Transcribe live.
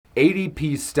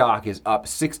ADP's stock is up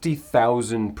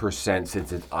 60,000%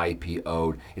 since it's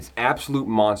IPO'd. It's an absolute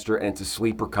monster, and it's a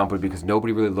sleeper company because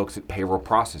nobody really looks at payroll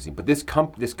processing. But this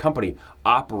company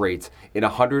operates in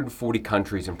 140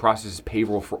 countries and processes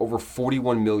payroll for over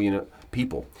 41 million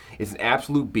people. It's an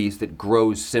absolute beast that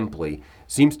grows simply,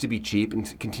 seems to be cheap,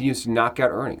 and continues to knock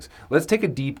out earnings. Let's take a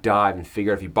deep dive and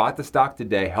figure out if you bought the stock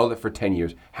today, held it for 10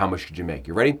 years, how much could you make?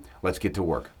 You ready? Let's get to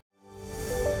work.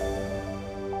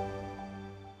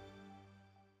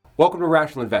 Welcome to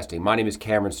Rational Investing. My name is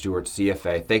Cameron Stewart,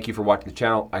 CFA. Thank you for watching the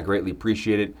channel. I greatly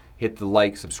appreciate it. Hit the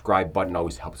like, subscribe button,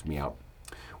 always helps me out.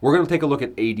 We're going to take a look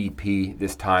at ADP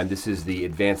this time. This is the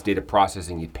advanced data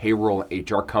processing payroll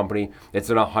HR company.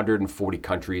 It's in 140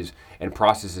 countries and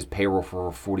processes payroll for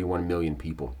over 41 million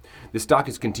people. The stock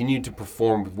has continued to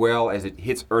perform well as it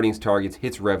hits earnings targets,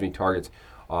 hits revenue targets,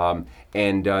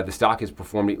 and the stock has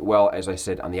performed well, as I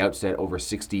said on the outset, over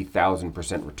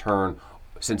 60,000% return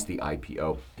since the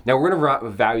IPO. Now we're going to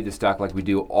value the stock like we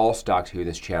do all stocks here in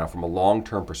this channel from a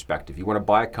long-term perspective. You want to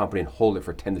buy a company and hold it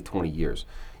for 10 to 20 years.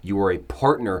 You are a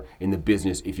partner in the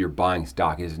business if you're buying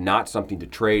stock. It is not something to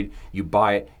trade. You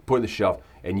buy it, put it on the shelf,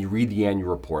 and you read the annual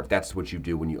report. That's what you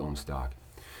do when you own stock.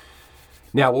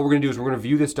 Now, what we're going to do is we're going to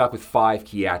view this stock with 5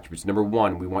 key attributes. Number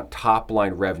 1, we want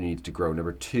top-line revenue needs to grow.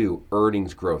 Number 2,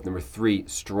 earnings growth. Number 3,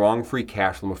 strong free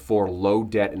cash flow. Number 4, low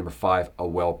debt. And number 5, a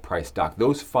well-priced stock.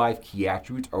 Those 5 key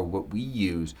attributes are what we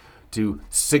use to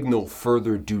signal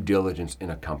further due diligence in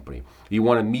a company. You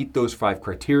want to meet those 5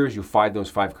 criteria. You'll find those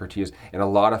 5 criteria in a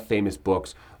lot of famous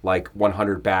books like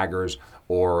 100 Baggers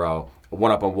or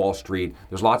One Up on Wall Street.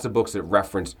 There's lots of books that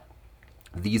reference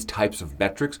these types of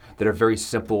metrics that are very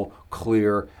simple,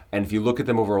 clear, and if you look at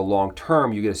them over a long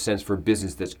term, you get a sense for a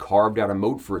business that's carved out a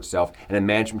moat for itself and a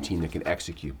management team that can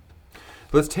execute.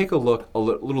 But let's take a look a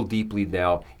little deeply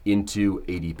now into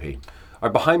ADP. All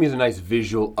right, behind me is a nice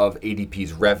visual of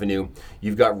ADP's revenue.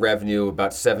 You've got revenue about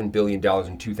 $7 billion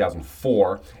in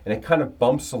 2004, and it kind of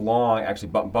bumps along at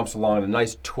a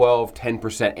nice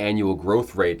 12-10% annual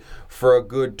growth rate for a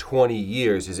good 20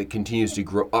 years as it continues to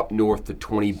grow up north to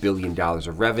 $20 billion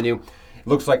of revenue. It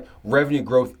looks like revenue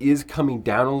growth is coming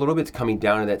down a little bit. It's coming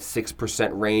down to that 6%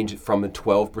 range from the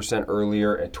 12%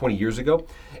 earlier 20 years ago.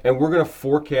 And we're going to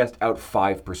forecast out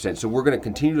 5%. So we're going to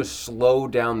continue to slow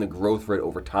down the growth rate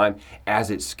over time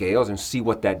as it scales and see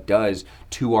what that does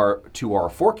to our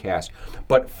forecast.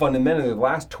 But fundamentally, the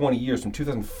last 20 years, from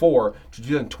 2004 to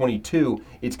 2022,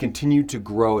 it's continued to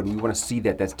grow, and we want to see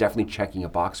that. That's definitely checking a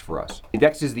box for us.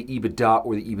 Next is the EBITDA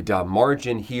or the EBITDA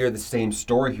margin. Here, the same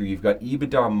story here. You've got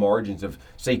EBITDA margins of,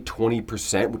 say,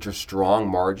 20%, which are strong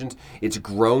margins. It's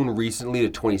grown recently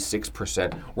to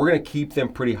 26%. We're going to keep them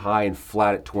pretty high and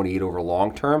flat at 28 over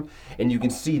long term. And you can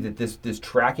see that this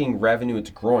tracking revenue, it's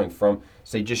growing from,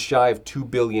 say, just shy of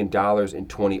 $2 billion in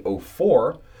 2004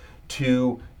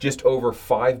 to just over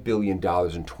 $5 billion in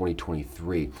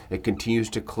 2023. It continues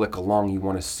to click along. You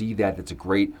want to see that. It's a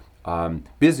great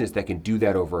business that can do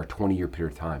that over a 20-year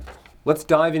period of time. Let's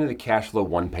dive into the cash flow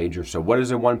one-pager. So what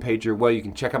is a one-pager? Well, you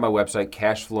can check out my website,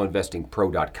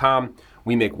 cashflowinvestingpro.com.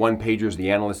 We make one-pagers, the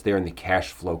analysts there in the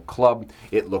Cash Flow Club.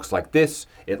 It looks like this.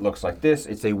 It looks like this.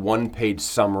 It's a one-page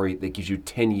summary that gives you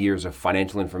 10 years of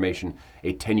financial information,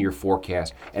 a 10-year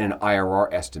forecast, and an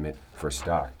IRR estimate for a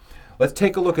stock. Let's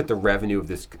take a look at the revenue of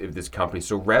this company.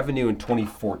 So revenue in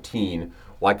 2014,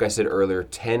 like I said earlier,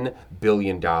 $10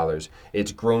 billion.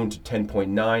 It's grown to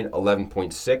 10.9,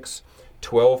 11.6,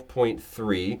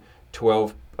 12.3,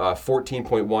 14.1,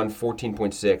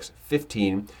 14.6,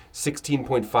 15,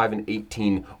 16.5, and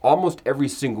 18. Almost every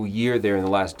single year there in the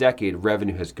last decade,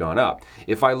 revenue has gone up.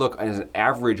 If I look as an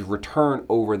average return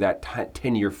over that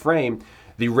 10-year frame,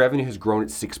 the revenue has grown at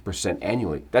 6%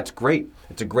 annually. That's great.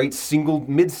 It's a great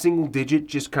mid-single digit,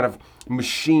 just kind of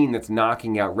machine that's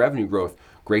knocking out revenue growth.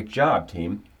 Great job,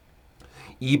 team.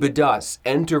 EBITDA,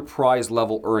 enterprise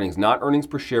level earnings, not earnings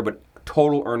per share, but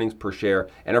total earnings per share,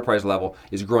 enterprise level,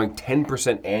 is growing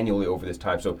 10% annually over this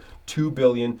time. So 2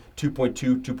 billion,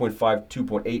 2.2, 2.5,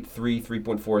 2.8, 3,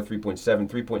 3.4, 3.7,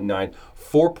 3.9,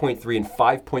 4.3, and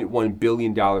 $5.1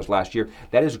 billion last year.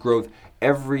 That is growth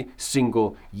every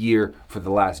single year for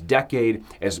the last decade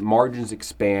as margins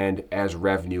expand, as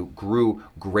revenue grew.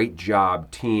 Great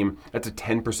job, team. That's a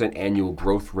 10% annual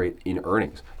growth rate in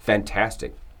earnings.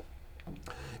 Fantastic.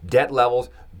 Debt levels,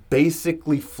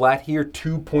 basically flat here,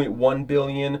 2.1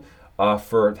 billion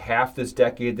for half this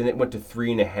decade. Then it went to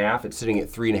 3.5. It's sitting at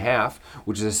 3.5,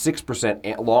 which is a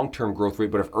 6% long-term growth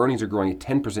rate. But if earnings are growing at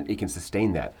 10%, it can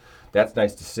sustain that. That's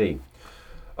nice to see.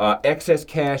 Excess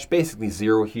cash, basically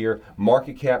zero here.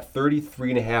 Market cap,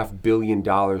 $33.5 billion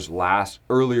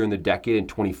earlier in the decade in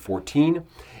 2014.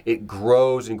 It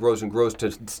grows and grows and grows to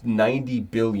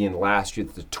 $90 billion last year.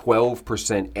 It's a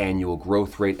 12% annual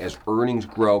growth rate as earnings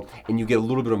grow, and you get a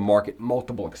little bit of market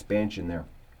multiple expansion there.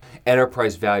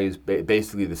 Enterprise value is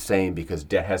basically the same because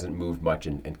debt hasn't moved much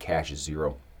and cash is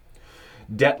zero.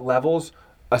 Debt levels,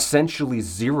 essentially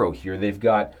zero here. They've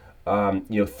got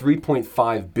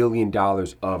 $3.5 billion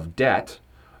of debt,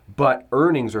 but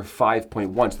earnings are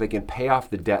 5.1, so they can pay off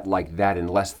the debt like that in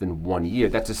less than 1 year.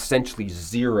 That's essentially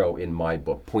zero in my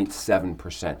book,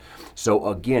 0.7%. So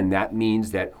again, that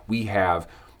means that we have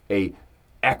a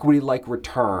equity-like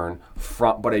return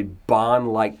but a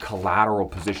bond-like collateral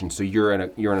position. So you're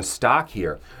in a stock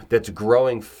here that's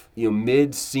growing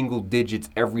mid-single digits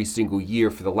every single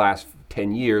year for the last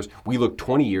 10 years. We look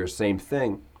 20 years, same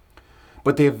thing.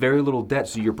 But they have very little debt,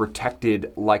 so you're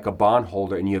protected like a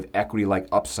bondholder and you have equity like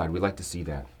upside. We like to see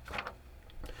that.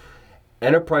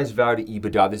 Enterprise value to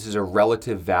EBITDA, this is a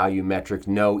relative value metric.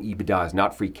 No, EBITDA is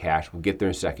not free cash. We'll get there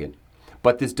in a second.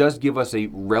 But this does give us a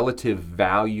relative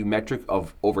value metric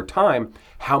of, over time,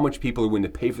 how much people are willing to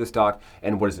pay for the stock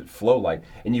and what does it flow like.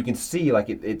 And you can see like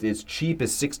it's cheap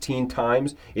as 16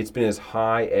 times. It's been as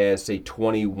high as, say,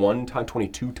 21 times,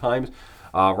 22 times.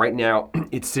 Right now,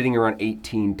 it's sitting around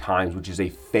 18 times, which is a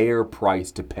fair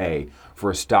price to pay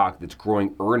for a stock that's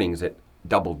growing earnings at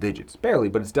double digits. Barely,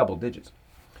 but it's double digits.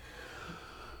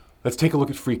 Let's take a look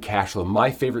at free cash flow.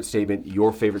 My favorite statement,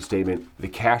 your favorite statement. The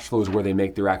cash flow is where they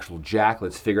make their actual jack.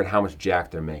 Let's figure out how much jack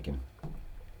they're making.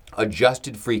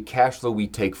 Adjusted free cash flow, we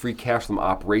take free cash from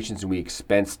operations and we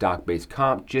expense stock-based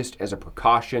comp just as a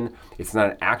precaution. It's not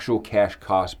an actual cash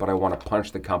cost, but I want to punish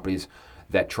the companies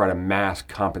that try to mask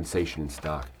compensation in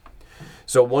stock.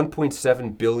 So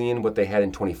 1.7 billion, what they had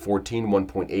in 2014,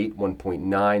 1.8,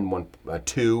 1.9,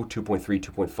 2, 2.3,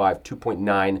 2.5,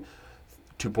 2.9,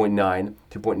 2.9,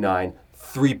 2.9,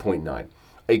 3.9.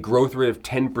 A growth rate of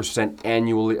 10%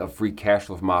 annually of free cash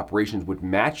flow from operations, which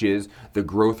matches the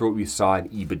growth rate we saw in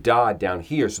EBITDA down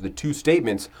here. So the two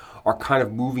statements are kind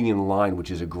of moving in line, which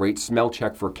is a great smell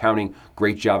check for accounting.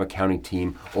 Great job, accounting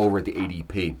team over at the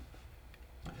ADP.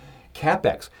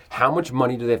 CapEx, how much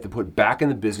money do they have to put back in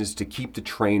the business to keep the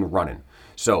train running?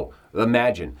 So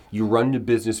imagine you run the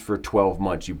business for 12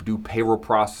 months. You do payroll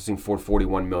processing for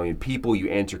 41 million people. You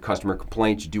answer customer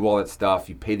complaints. You do all that stuff.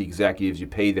 You pay the executives. You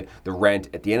pay the rent.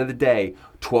 At the end of the day,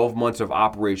 12 months of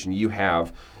operation, you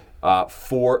have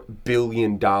 $4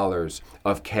 billion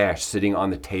of cash sitting on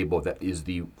the table. That is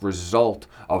the result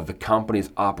of the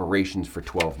company's operations for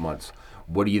 12 months.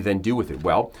 What do you then do with it?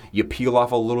 Well, you peel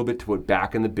off a little bit to put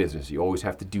back in the business. You always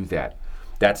have to do that.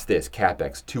 That's this,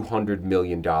 CapEx, $200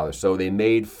 million. So they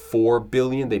made $4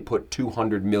 billion, they put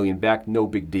 $200 million back, no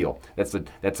big deal. That's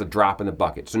a drop in the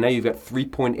bucket. So now you've got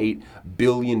 $3.8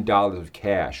 billion of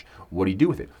cash. What do you do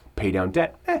with it? Pay down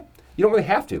debt? You don't really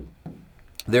have to.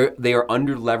 They are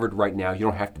under-levered right now. You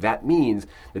don't have to. That means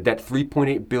that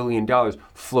 $3.8 billion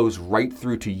flows right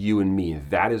through to you and me.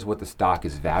 That is what the stock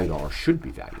is valued on, or should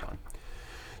be valued on.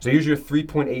 So here's your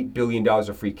 $3.8 billion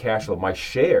of free cash flow. My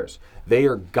shares, they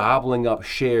are gobbling up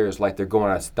shares like they're going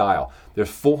out of style.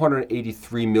 There's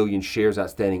 483 million shares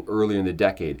outstanding earlier in the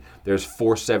decade. There's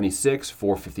 476,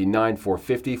 459,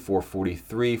 450,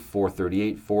 443,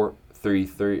 438,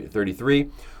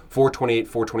 433, 428,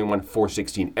 421,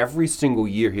 416. Every single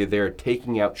year here, they're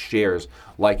taking out shares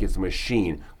like it's a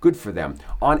machine. Good for them.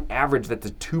 On average, that's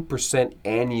a 2%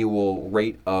 annual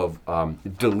rate of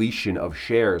deletion of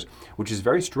shares, which is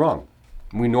very strong.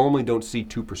 We normally don't see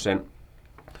 2%.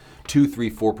 2,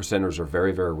 3, 4%ers are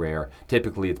very, very rare.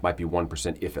 Typically, it might be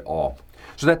 1%, if at all.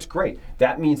 So that's great.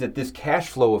 That means that this cash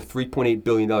flow of $3.8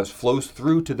 billion flows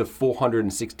through to the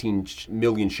 416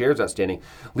 million shares outstanding,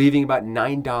 leaving about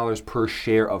 $9 per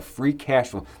share of free cash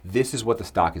flow. This is what the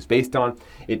stock is based on.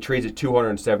 It trades at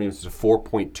 270, which is a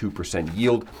 4.2%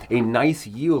 yield. A nice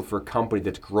yield for a company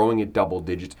that's growing at double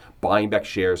digits, buying back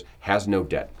shares, has no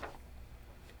debt.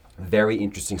 Very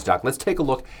interesting stock. Let's take a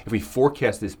look, if we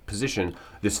forecast this position,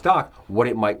 this stock, what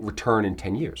it might return in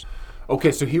 10 years.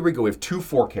 Okay, so here we go. We have two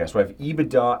forecasts. We have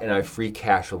EBITDA and I have free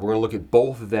cash flow. We're going to look at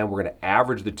both of them. We're going to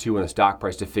average the two in the stock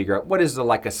price to figure out what is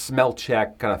like a smell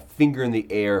check, kind of finger in the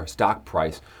air stock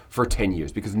price for 10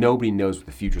 years, because nobody knows what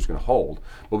the future is going to hold.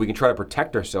 But we can try to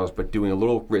protect ourselves by doing a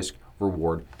little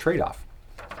risk-reward trade-off.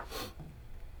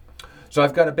 So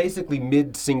I've got a basically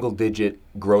mid-single digit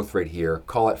growth rate here,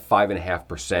 call it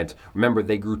 5.5%. Remember,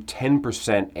 they grew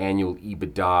 10% annual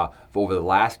EBITDA over the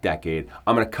last decade.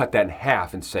 I'm going to cut that in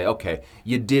half and say, okay,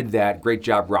 you did that, great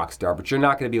job, Rockstar, but you're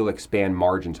not going to be able to expand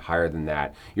margins higher than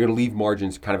that. You're going to leave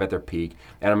margins kind of at their peak,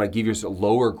 and I'm going to give you a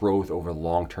lower growth over the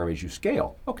long term as you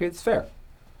scale. Okay, it's fair.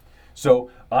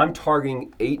 So I'm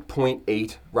targeting roughly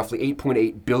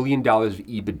 $8.8 billion of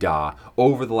EBITDA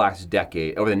over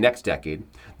the next decade.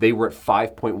 They were at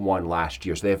 5.1 last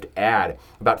year, so they have to add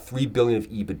about $3 billion of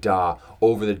EBITDA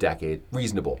over the decade.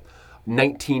 Reasonable.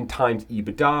 19 times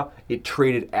EBITDA. It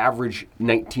traded average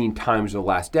 19 times the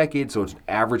last decade, so it's an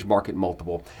average market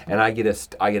multiple. And I get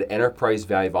an enterprise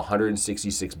value of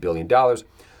 $166 billion,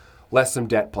 less some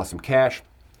debt plus some cash.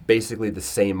 Basically the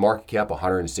same market cap,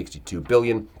 $162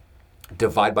 billion.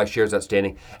 Divide by shares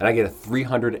outstanding, and I get a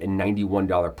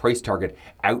 $391 price target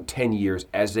out 10 years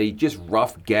as a just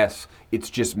rough guess. It's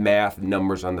just math,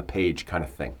 numbers on the page kind of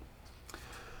thing.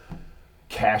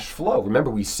 Cash flow. Remember,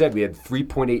 we said we had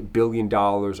 $3.8 billion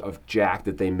of jack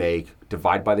that they make.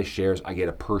 Divide by the shares, I get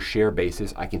a per share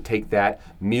basis. I can take that,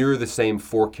 mirror the same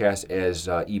forecast as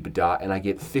EBITDA, and I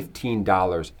get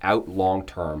 $15 out long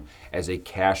term as a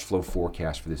cash flow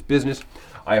forecast for this business.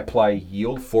 I apply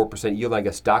yield, 4% yield. I get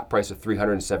a stock price of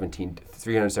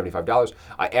 $375.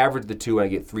 I average the two and I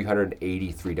get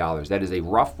 $383. That is a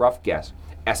rough guess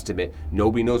estimate.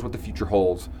 Nobody knows what the future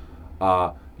holds.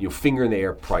 Finger in the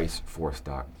air price for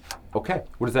stock. Okay,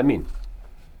 what does that mean?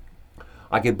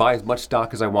 I can buy as much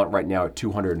stock as I want right now at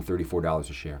 $234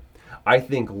 a share. I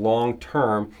think long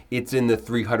term, it's in the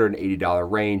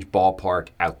 $380 range, ballpark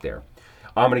out there.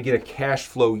 I'm going to get a cash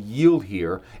flow yield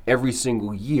here every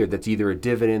single year that's either a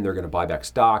dividend, they're going to buy back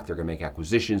stock, they're going to make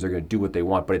acquisitions, they're going to do what they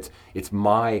want, but it's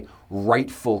my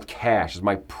rightful cash, it's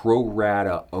my pro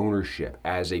rata ownership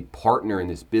as a partner in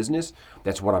this business.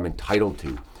 That's what I'm entitled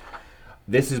to.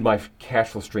 This is my cash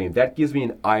flow stream. That gives me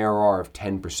an IRR of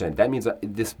 10%. That means that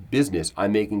this business,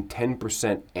 I'm making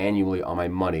 10% annually on my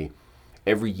money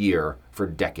every year for a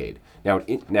decade. Now,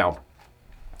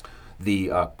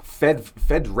 the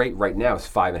Fed's rate right now is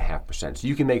 5.5%. So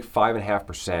you can make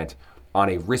 5.5% on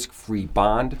a risk-free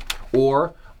bond,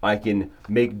 or I can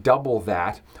make double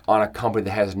that on a company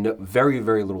that has very,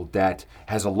 very little debt,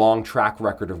 has a long track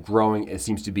record of growing, and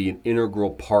seems to be an integral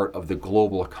part of the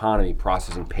global economy,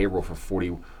 processing payroll for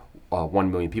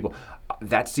 41 million people.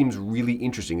 That seems really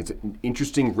interesting. It's an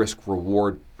interesting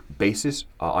risk-reward basis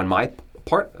on my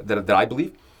part that I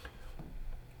believe.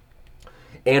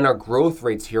 And our growth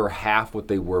rates here are half what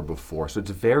they were before. So it's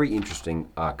a very interesting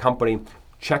company.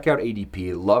 Check out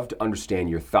ADP. Love to understand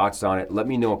your thoughts on it. Let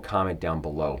me know a comment down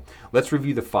below. Let's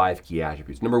review the 5 key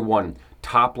attributes. Number 1,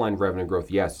 top line revenue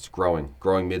growth. Yes, it's growing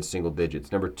mid-single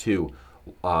digits. Number 2,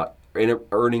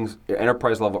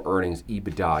 enterprise level earnings,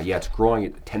 EBITDA. Yeah, it's growing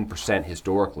at 10%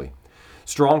 historically.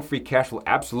 Strong free cash flow,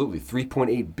 absolutely.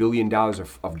 $3.8 billion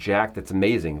of jack, that's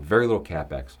amazing. Very little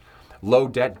CapEx. Low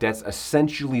debt's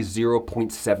essentially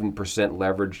 0.7%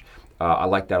 leverage. I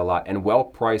like that a lot. And well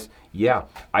priced, yeah,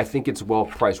 I think it's well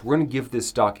priced. We're going to give this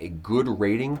stock a good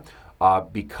rating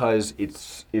because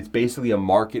it's basically a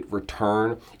market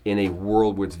return in a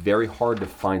world where it's very hard to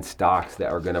find stocks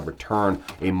that are going to return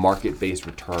a market-based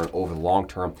return over the long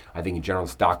term. I think in general,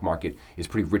 the stock market is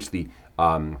pretty richly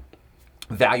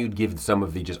valued given some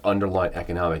of the just underlying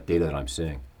economic data that I'm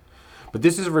seeing. But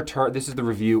this is a return. This is the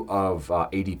review of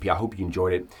ADP. I hope you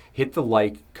enjoyed it. Hit the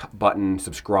like button,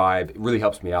 subscribe. It really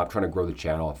helps me out. I'm trying to grow the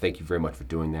channel. Thank you very much for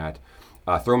doing that.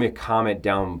 Throw me a comment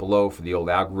down below for the old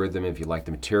algorithm. If you like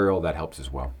the material, that helps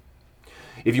as well.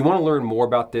 If you want to learn more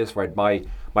about this, right, my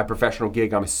professional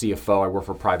gig, I'm a CFO. I work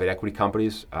for private equity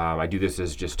companies. I do this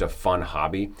as just a fun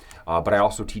hobby, but I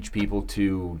also teach people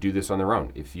to do this on their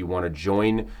own. If you want to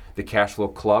join the Cash Flow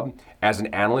Club as an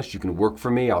analyst, you can work for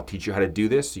me. I'll teach you how to do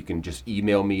this. You can just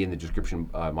email me in the description,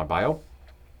 my bio.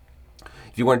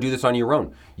 If you want to do this on your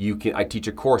own, I teach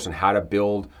a course on how to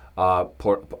build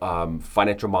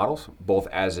financial models, both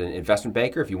as an investment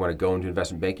banker. If you want to go into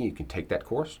investment banking, you can take that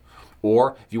course.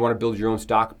 Or if you want to build your own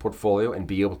stock portfolio and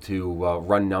be able to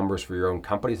run numbers for your own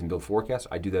companies and build forecasts,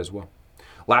 I do that as well.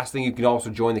 Last thing, you can also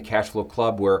join the Cash Flow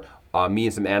Club where me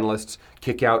and some analysts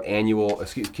kick out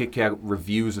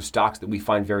reviews of stocks that we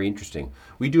find very interesting.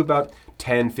 We do about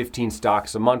 10, 15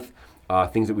 stocks a month,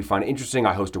 things that we find interesting.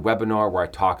 I host a webinar where I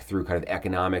talk through kind of the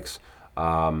economics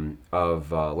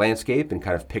of landscape and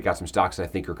kind of pick out some stocks that I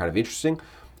think are kind of interesting,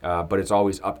 but it's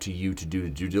always up to you to do the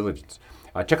due diligence.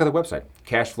 Check out the website,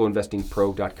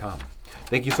 cashflowinvestingpro.com.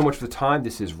 Thank you so much for the time.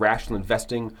 This is Rational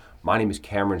Investing. My name is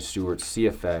Cameron Stewart,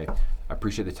 CFA. I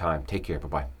appreciate the time. Take care.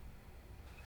 Bye-bye.